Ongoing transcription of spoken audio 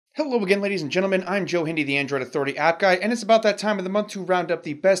Hello again, ladies and gentlemen. I'm Joe Hindi, the Android Authority app guy, and it's about that time of the month to round up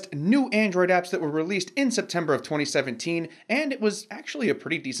the best new Android apps that were released in September of 2017, and it was actually a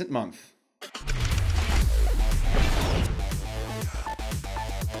pretty decent month.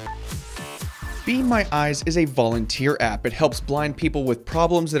 Be My Eyes is a volunteer app. It helps blind people with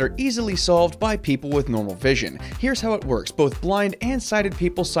problems that are easily solved by people with normal vision. Here's how it works. Both blind and sighted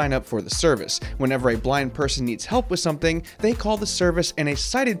people sign up for the service. Whenever a blind person needs help with something, they call the service and a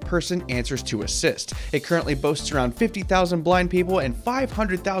sighted person answers to assist. It currently boasts around 50,000 blind people and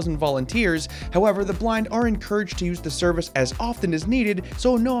 500,000 volunteers. However, the blind are encouraged to use the service as often as needed,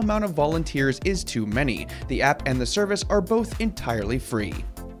 so no amount of volunteers is too many. The app and the service are both entirely free.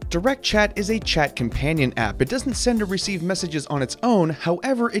 DirectChat is a chat companion app. It doesn't send or receive messages on its own,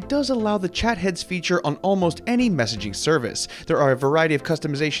 however, it does allow the chat heads feature on almost any messaging service. There are a variety of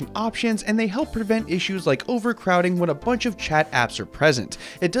customization options, and they help prevent issues like overcrowding when a bunch of chat apps are present.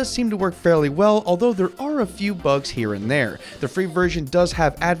 It does seem to work fairly well, although there are a few bugs here and there. The free version does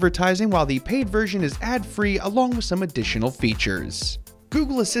have advertising, while the paid version is ad-free along with some additional features.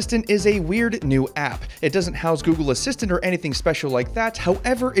 Google Assistant is a weird new app. It doesn't house Google Assistant or anything special like that,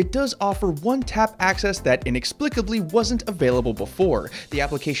 however, it does offer one-tap access that inexplicably wasn't available before. The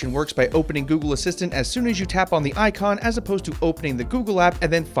application works by opening Google Assistant as soon as you tap on the icon, as opposed to opening the Google app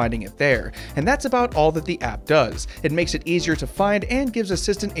and then finding it there. And that's about all that the app does. It makes it easier to find and gives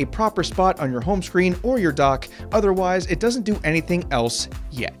Assistant a proper spot on your home screen or your dock. Otherwise, it doesn't do anything else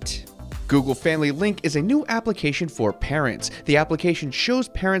yet. Google Family Link is a new application for parents. The application shows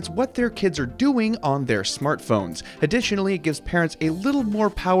parents what their kids are doing on their smartphones. Additionally, it gives parents a little more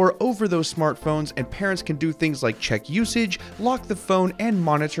power over those smartphones, and parents can do things like check usage, lock the phone, and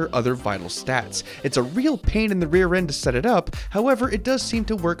monitor other vital stats. It's a real pain in the rear end to set it up, however, it does seem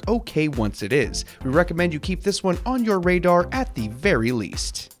to work okay once it is. We recommend you keep this one on your radar at the very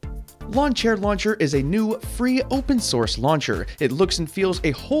least. Lawnchair Launcher is a new, free, open-source launcher. It looks and feels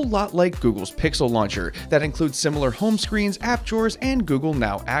a whole lot like Google's Pixel Launcher. That includes similar home screens, app drawers, and Google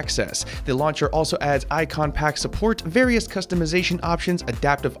Now access. The launcher also adds icon pack support, various customization options,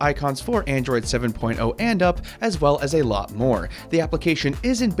 adaptive icons for Android 7.0 and up, as well as a lot more. The application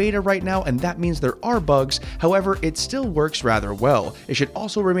is in beta right now, and that means there are bugs. However, it still works rather well. It should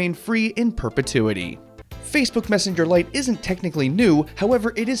also remain free in perpetuity. Facebook Messenger Lite isn't technically new,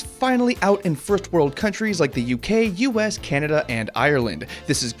 however, it is finally out in first world countries like the UK, US, Canada, and Ireland.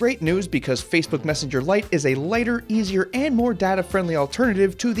 This is great news because Facebook Messenger Lite is a lighter, easier, and more data-friendly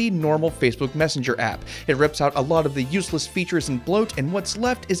alternative to the normal Facebook Messenger app. It rips out a lot of the useless features and bloat, and what's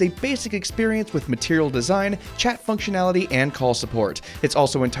left is a basic experience with material design, chat functionality, and call support. It's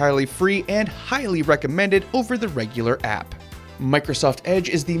also entirely free and highly recommended over the regular app. Microsoft Edge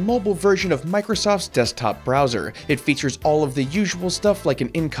is the mobile version of Microsoft's desktop browser. It features all of the usual stuff like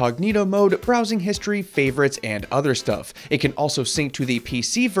an incognito mode, browsing history, favorites, and other stuff. It can also sync to the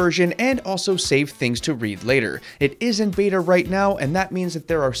PC version and also save things to read later. It is in beta right now, and that means that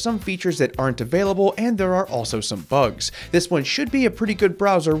there are some features that aren't available, and there are also some bugs. This one should be a pretty good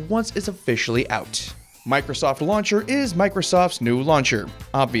browser once it's officially out. Microsoft Launcher is Microsoft's new launcher,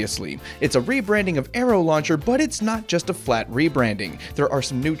 obviously. It's a rebranding of Arrow Launcher, but it's not just a flat rebranding. There are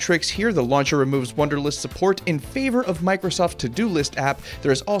some new tricks here. The launcher removes Wunderlist support in favor of Microsoft's to-do list app.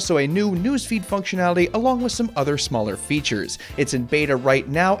 There is also a new newsfeed functionality along with some other smaller features. It's in beta right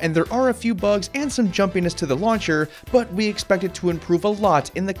now, and there are a few bugs and some jumpiness to the launcher, but we expect it to improve a lot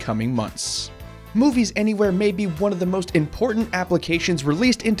in the coming months. Movies Anywhere may be one of the most important applications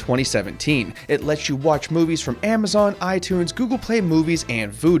released in 2017. It lets you watch movies from Amazon, iTunes, Google Play Movies,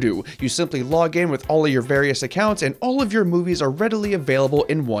 and Vudu. You simply log in with all of your various accounts, and all of your movies are readily available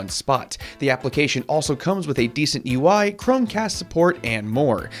in one spot. The application also comes with a decent UI, Chromecast support, and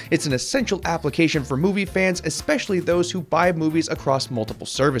more. It's an essential application for movie fans, especially those who buy movies across multiple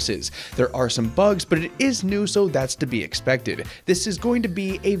services. There are some bugs, but it is new, so that's to be expected. This is going to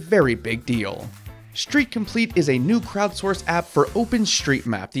be a very big deal. Street Complete is a new crowdsourced app for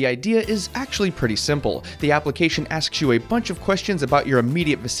OpenStreetMap. The idea is actually pretty simple. The application asks you a bunch of questions about your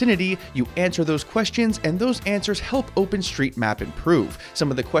immediate vicinity, you answer those questions, and those answers help OpenStreetMap improve.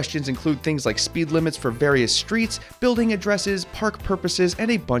 Some of the questions include things like speed limits for various streets, building addresses, park purposes,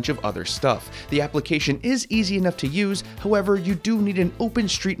 and a bunch of other stuff. The application is easy enough to use, however, you do need an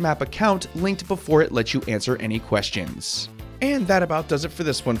OpenStreetMap account linked before it lets you answer any questions. And that about does it for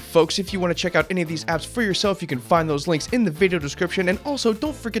this one, folks. If you want to check out any of these apps for yourself, you can find those links in the video description, and also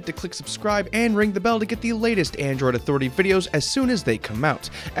don't forget to click subscribe and ring the bell to get the latest Android Authority videos as soon as they come out.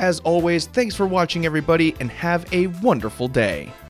 As always, thanks for watching everybody, and have a wonderful day.